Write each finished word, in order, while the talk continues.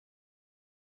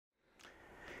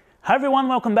Hi everyone,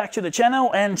 welcome back to the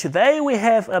channel, and today we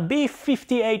have a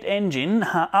B58 engine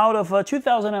out of a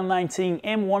 2019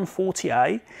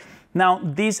 M140i. Now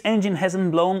this engine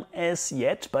hasn't blown as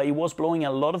yet, but it was blowing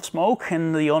a lot of smoke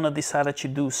and the owner decided to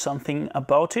do something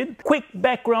about it. Quick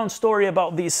background story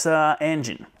about this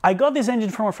engine. I got this engine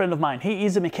from a friend of mine. He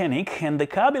is a mechanic and the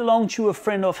car belonged to a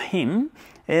friend of him,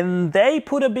 and they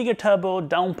put a bigger turbo,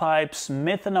 downpipes,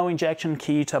 methanol injection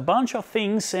kit, a bunch of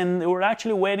things, and they were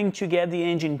actually waiting to get the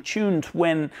engine tuned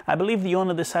when I believe the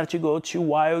owner decided to go too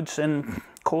wild and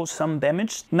cause some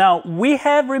damage. Now we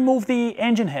have removed the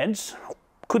engine heads.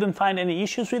 Couldn't find any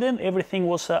issues with it, everything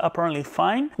was apparently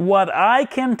fine. What I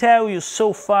can tell you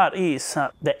so far is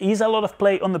there is a lot of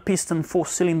play on the piston for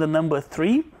cylinder number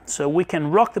 3, so we can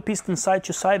rock the piston side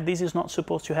to side. This is not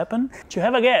supposed to happen. To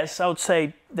have a guess, I would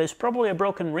say there's probably a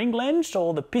broken ring lens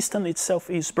or the piston itself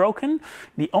is broken.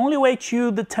 The only way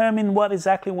to determine what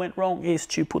exactly went wrong is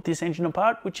to put this engine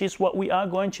apart, which is what we are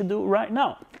going to do right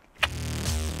now.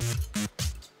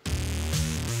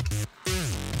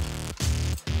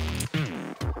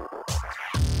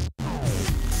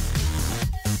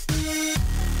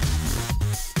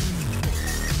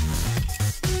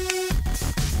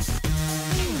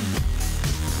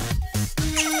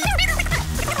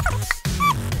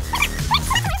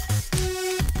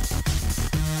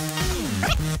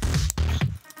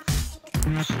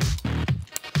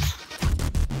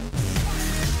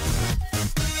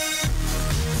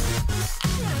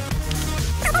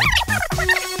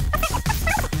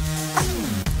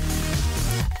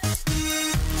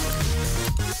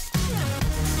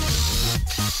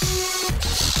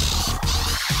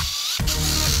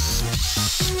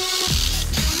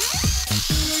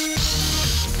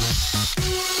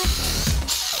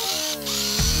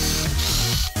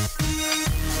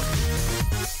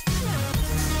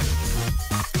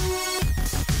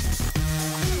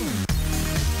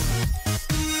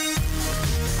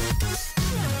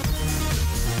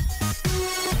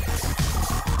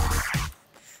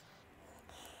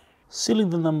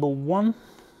 Cylinder number 1,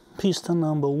 piston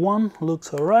number 1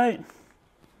 looks alright.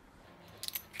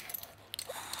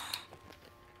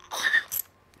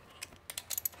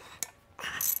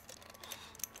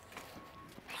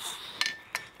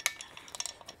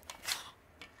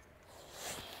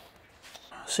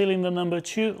 Cylinder number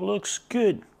 2 looks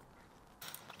good.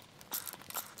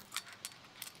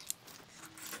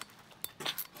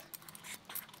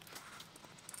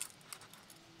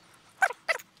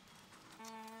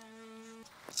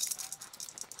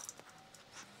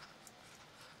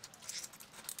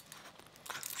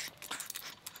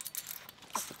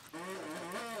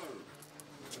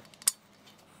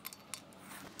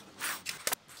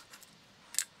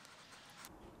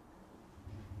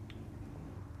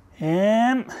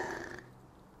 And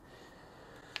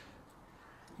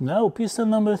no, piston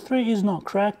number 3 is not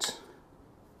cracked,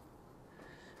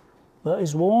 but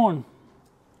it's worn.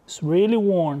 It's really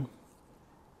worn.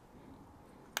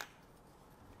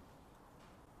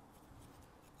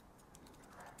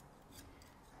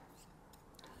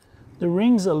 The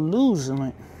rings are loose in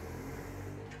it.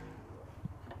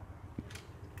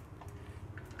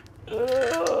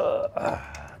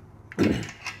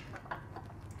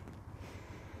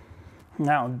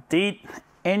 Now, did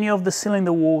any of the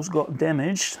cylinder walls got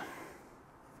damaged?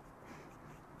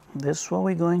 That's what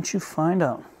we're going to find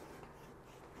out.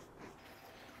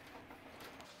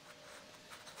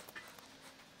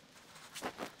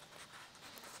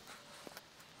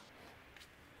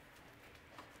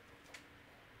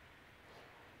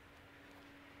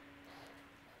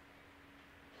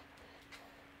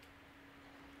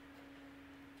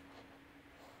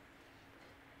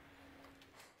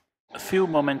 A few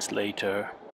moments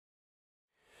later.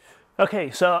 Okay,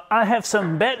 so I have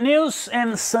some bad news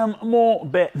and some more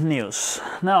bad news.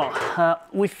 Now,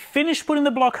 we finished putting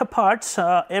the block apart.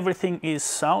 Everything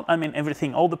is out. I mean,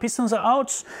 everything. All the pistons are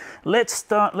out. Let's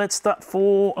start with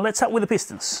the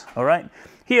pistons. All right.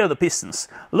 Here are the pistons.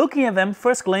 Looking at them,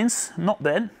 first glance, not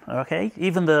bad. Okay.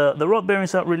 Even the rod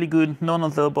bearings are really good. None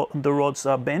of the rods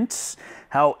are bent.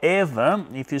 However,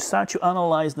 if you start to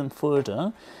analyze them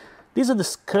further, these are the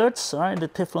skirts, all right, the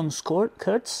Teflon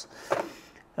skirts.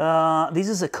 This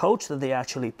is a coat that they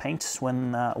actually paint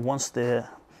when once the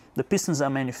pistons are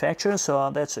manufactured, so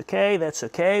that's okay, that's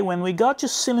okay. When we got to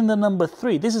cylinder number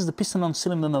 3, this is the piston on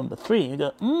cylinder number 3, you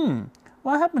go,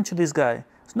 what happened to this guy?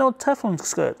 There's no Teflon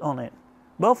skirt on it,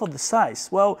 both of the size.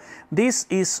 Well, this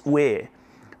is where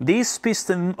this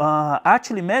piston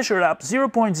actually measured up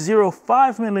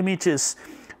 0.05 millimeters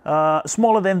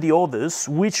smaller than the others,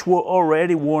 which were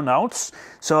already worn out.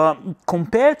 So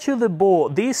compared to the bore,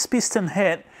 this piston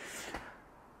head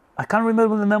I can't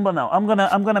remember the number now. I'm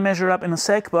gonna measure up in a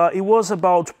sec, but it was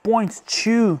about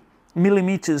 0.2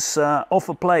 millimeters of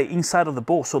a play inside of the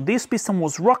bore. So this piston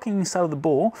was rocking inside of the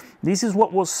bore. This is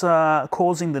what was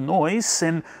causing the noise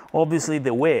and obviously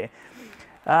the wear.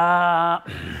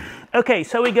 Okay,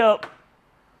 so we go.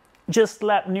 Just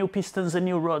slap new pistons and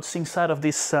new rods inside of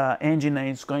this engine and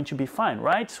it's going to be fine,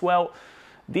 right? Well,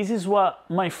 this is what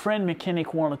my friend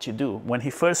mechanic wanted to do. When he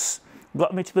first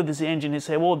got me to do this engine, he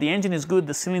said, well, the engine is good,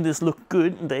 the cylinders look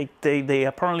good, they are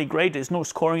apparently great, there's no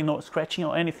scoring, no scratching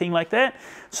or anything like that.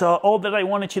 So all that I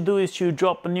wanted to do is to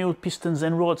drop new pistons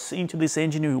and rods into this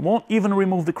engine. We won't even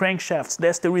remove the crankshafts.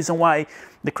 That's the reason why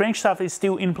the crankshaft is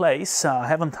still in place. I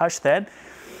haven't touched that.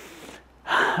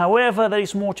 However, there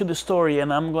is more to the story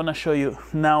and I'm gonna show you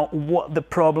now what the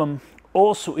problem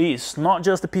also is. Not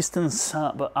just the pistons,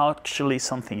 but actually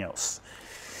something else.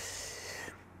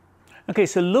 Okay,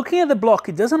 so looking at the block,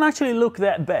 it doesn't actually look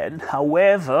that bad.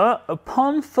 However,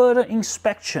 upon further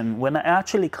inspection, when I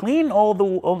actually clean all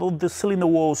the cylinder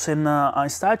walls and I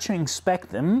start to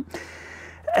inspect them,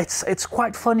 it's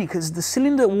quite funny because the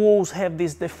cylinder walls have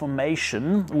this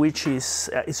deformation, which is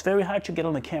it's very hard to get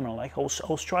on the camera. Like I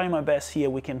was trying my best here.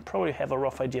 We can probably have a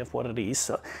rough idea of what it is.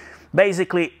 So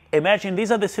basically, imagine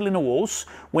these are the cylinder walls.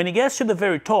 When it gets to the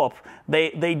very top,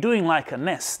 they're doing like a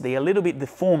nest. They're a little bit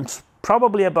deformed,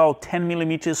 probably about 10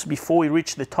 millimeters before we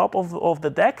reach the top of the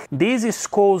deck. This is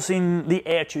causing the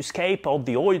air to escape or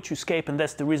the oil to escape, and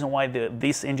that's the reason why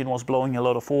this engine was blowing a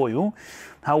lot of oil.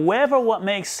 However, what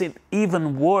makes it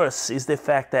even worse is the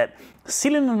fact that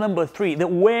cylinder number 3, the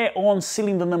wear on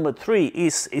cylinder number 3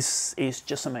 is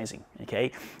just amazing,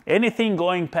 okay? Anything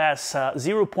going past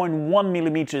 0.1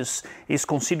 millimeters is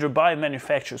considered by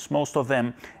manufacturers, most of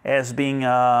them, as being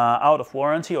out of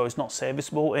warranty or is not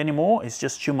serviceable anymore. It's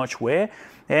just too much wear.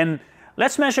 And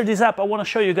let's measure this up. I want to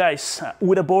show you guys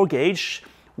with a bore gauge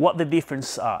what the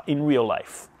difference are in real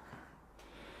life.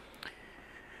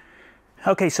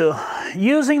 Okay, so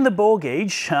using the bore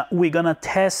gauge, we're gonna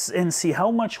test and see how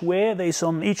much wear there is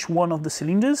on each one of the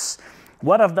cylinders.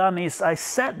 What I've done is I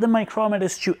set the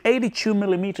micrometers to 82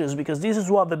 millimeters because this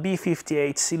is what the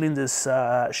B58 cylinders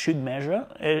should measure,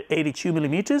 82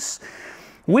 millimeters.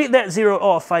 With that zero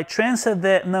off, I transferred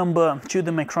that number to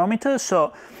the micrometer.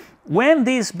 So when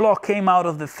this block came out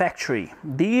of the factory,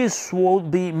 this will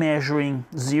be measuring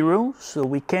 0. So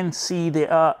we can see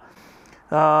there are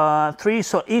 3,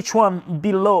 so each one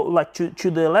below, like to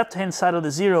the left hand side of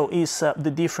the 0 is the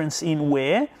difference in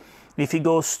wear. If it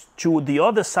goes to the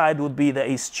other side would be that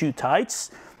it's too tight.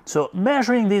 So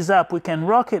measuring this up, we can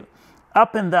rock it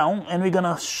up and down and we're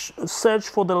gonna search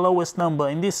for the lowest number.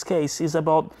 In this case is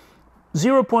about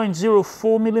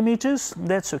 0.04 millimeters,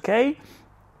 that's okay.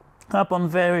 Up on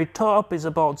very top is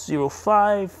about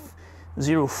 0.5,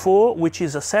 0.4, which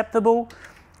is acceptable.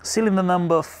 Cylinder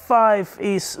number 5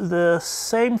 is the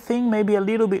same thing, maybe a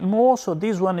little bit more. So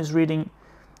this one is reading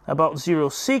about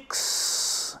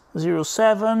 0.6,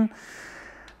 0.7.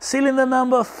 Cylinder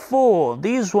number 4,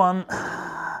 this one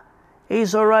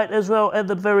is all right as well at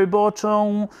the very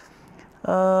bottom,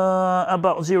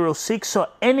 about 0.6. So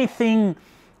anything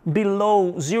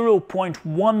below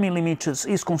 0.1 millimeters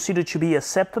is considered to be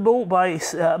acceptable by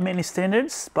many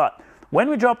standards. But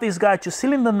when we drop this guy to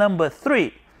cylinder number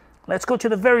 3, let's go to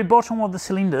the very bottom of the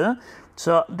cylinder.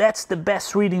 So that's the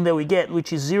best reading that we get,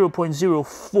 which is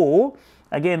 0.04.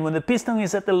 Again, when the piston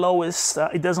is at the lowest,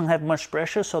 it doesn't have much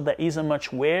pressure, so there isn't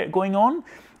much wear going on.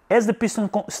 As the piston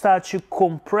starts to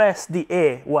compress the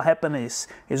air, what happens is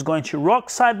it's going to rock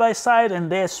side by side,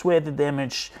 and that's where the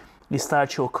damage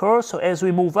starts to occur. So as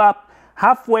we move up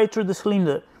halfway through the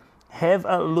cylinder, have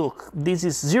a look. This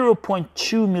is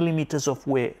 0.2 millimeters of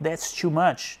wear. That's too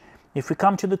much. If we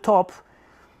come to the top,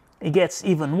 it gets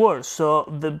even worse. So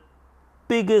the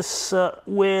biggest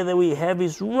wear that we have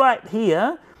is right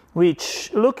here, which,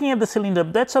 looking at the cylinder,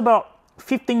 that's about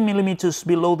 15 millimeters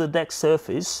below the deck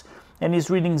surface and is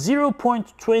reading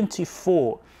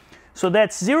 0.24. So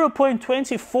that's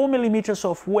 0.24 millimeters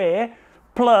of wear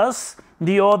plus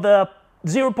the other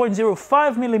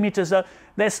 0.05 millimeters.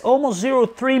 That's almost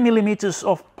 0.3 millimeters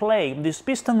of play. This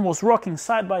piston was rocking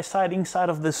side by side inside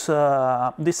of this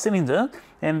this cylinder,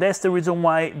 and that's the reason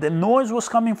why the noise was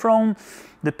coming from.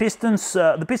 The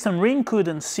piston ring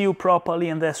couldn't seal properly,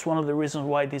 and that's one of the reasons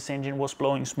why this engine was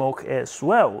blowing smoke as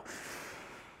well.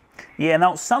 Yeah,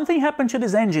 now something happened to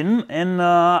this engine, and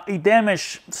it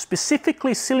damaged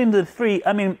specifically cylinder 3.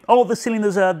 I mean, all the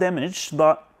cylinders are damaged,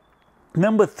 but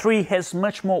number 3 has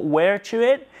much more wear to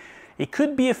it. It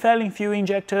could be a failing fuel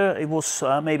injector. It was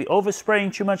maybe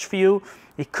overspraying too much fuel.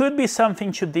 It could be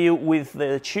something to deal with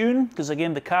the tune, because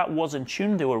again, the car wasn't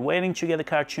tuned. They were waiting to get the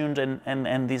car tuned,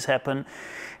 and this happened.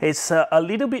 It's a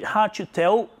little bit hard to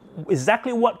tell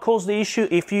exactly what caused the issue.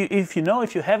 If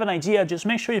you have an idea, just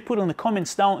make sure you put in the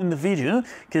comments down in the video,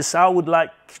 because I would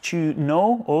like to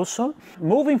know also.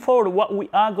 Moving forward, what we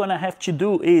are gonna have to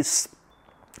do is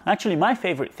actually my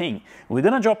favorite thing. We're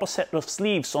gonna drop a set of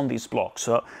sleeves on this block.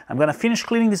 So I'm gonna finish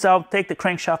cleaning this out, take the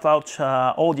crankshaft out,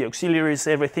 all the auxiliaries,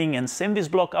 everything, and send this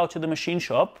block out to the machine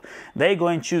shop. They're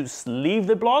going to sleeve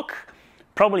the block,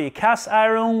 probably a cast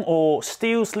iron or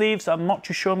steel sleeves. I'm not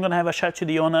too sure. I'm gonna have a chat to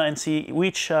the owner and see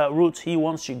which route he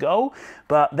wants to go.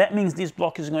 But that means this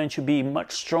block is going to be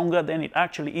much stronger than it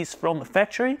actually is from the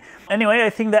factory. Anyway, I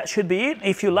think that should be it.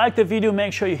 If you like the video,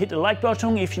 make sure you hit the like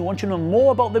button. If you want to know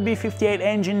more about the B58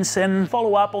 engines and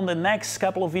follow up on the next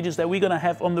couple of videos that we're gonna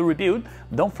have on the rebuild,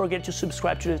 don't forget to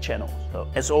subscribe to the channel. So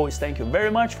as always, thank you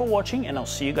very much for watching, and I'll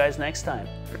see you guys next time.